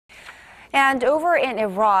And over in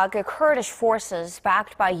Iraq, Kurdish forces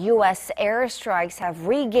backed by U.S. airstrikes have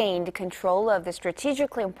regained control of the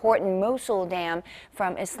strategically important Mosul Dam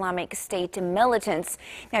from Islamic State militants.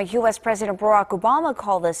 Now, U.S. President Barack Obama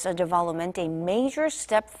called this a development a major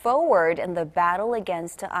step forward in the battle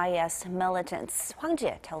against IS militants. Hwang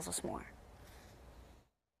Ji-hye tells us more.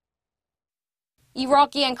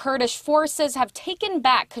 Iraqi and Kurdish forces have taken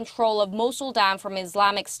back control of Mosul Dam from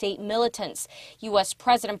Islamic State militants. U.S.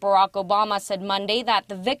 President Barack Obama said Monday that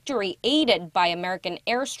the victory, aided by American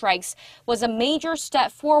airstrikes, was a major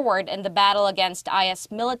step forward in the battle against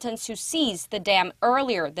IS militants who seized the dam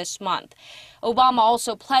earlier this month. Obama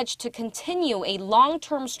also pledged to continue a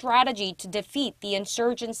long-term strategy to defeat the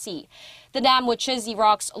insurgency. The dam, which is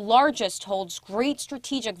Iraq's largest, holds great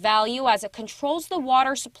strategic value as it controls the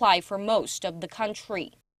water supply for most of the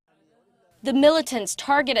country. The militants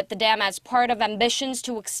targeted the dam as part of ambitions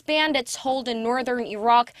to expand its hold in northern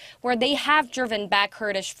Iraq, where they have driven back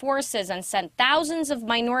Kurdish forces and sent thousands of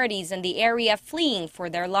minorities in the area fleeing for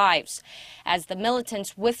their lives. As the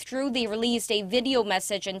militants withdrew, they released a video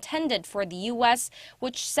message intended for the U.S.,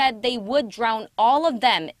 which said they would drown all of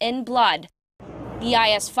them in blood. The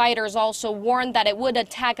IS fighters also warned that it would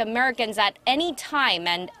attack Americans at any time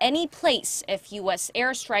and any place if U.S.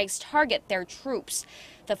 airstrikes target their troops.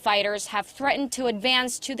 The fighters have threatened to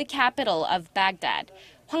advance to the capital of Baghdad.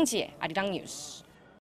 Hwang Ji-hye, Arirang News.